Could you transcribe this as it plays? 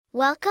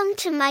Welcome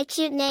to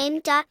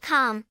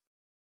mycutename.com.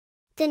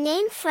 The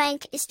name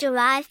Frank is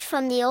derived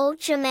from the old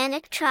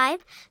Germanic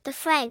tribe, the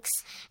Franks,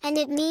 and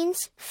it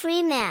means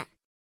free man.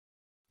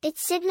 It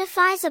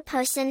signifies a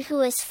person who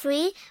is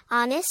free,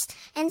 honest,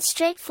 and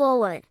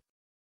straightforward.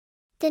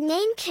 The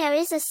name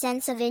carries a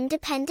sense of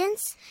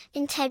independence,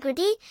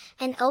 integrity,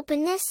 and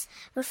openness,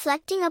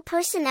 reflecting a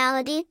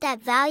personality that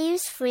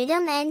values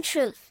freedom and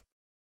truth.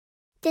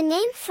 The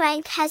name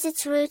Frank has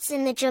its roots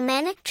in the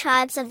Germanic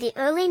tribes of the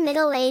early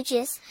Middle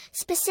Ages,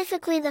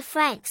 specifically the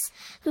Franks,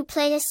 who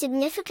played a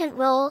significant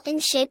role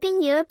in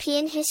shaping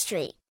European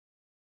history.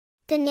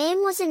 The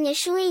name was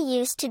initially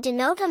used to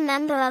denote a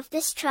member of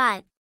this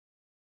tribe.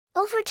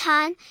 Over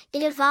time,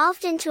 it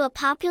evolved into a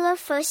popular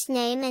first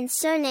name and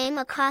surname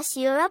across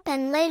Europe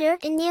and later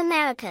in the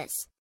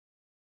Americas.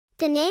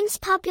 The name's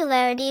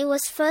popularity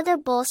was further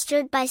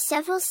bolstered by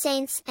several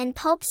saints and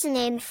popes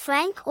named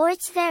Frank or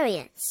its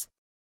variants.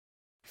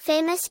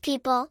 Famous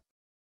people.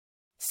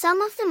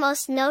 Some of the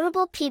most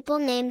notable people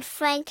named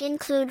Frank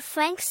include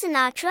Frank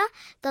Sinatra,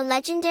 the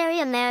legendary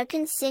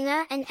American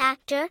singer and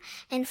actor,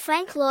 and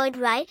Frank Lloyd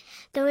Wright,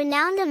 the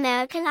renowned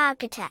American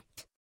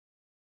architect.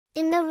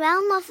 In the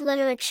realm of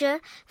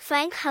literature,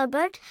 Frank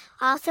Herbert,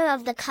 author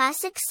of the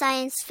classic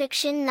science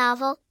fiction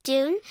novel,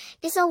 Dune,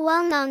 is a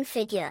well-known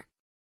figure.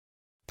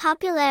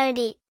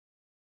 Popularity.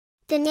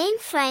 The name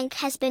Frank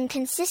has been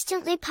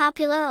consistently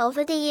popular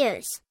over the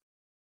years.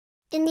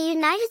 In the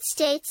United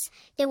States,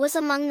 it was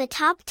among the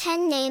top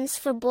 10 names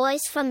for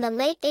boys from the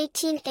late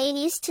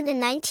 1880s to the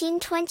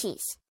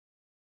 1920s.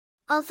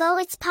 Although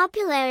its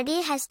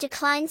popularity has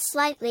declined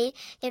slightly,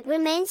 it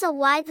remains a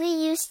widely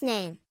used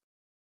name.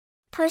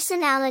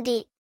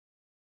 Personality.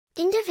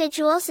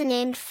 Individuals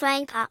named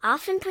Frank are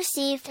often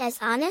perceived as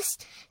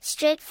honest,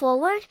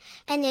 straightforward,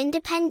 and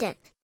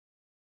independent.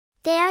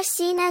 They are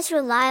seen as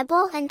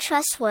reliable and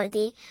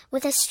trustworthy,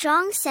 with a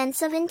strong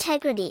sense of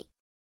integrity.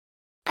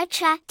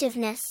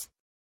 Attractiveness.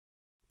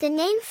 The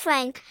name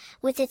Frank,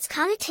 with its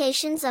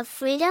connotations of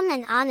freedom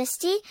and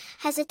honesty,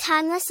 has a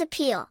timeless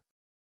appeal.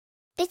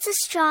 It's a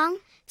strong,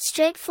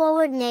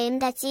 straightforward name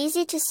that's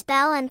easy to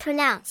spell and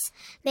pronounce,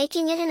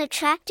 making it an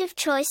attractive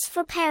choice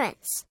for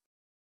parents.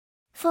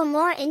 For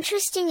more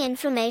interesting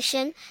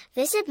information,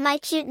 visit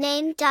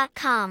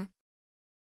mycutename.com.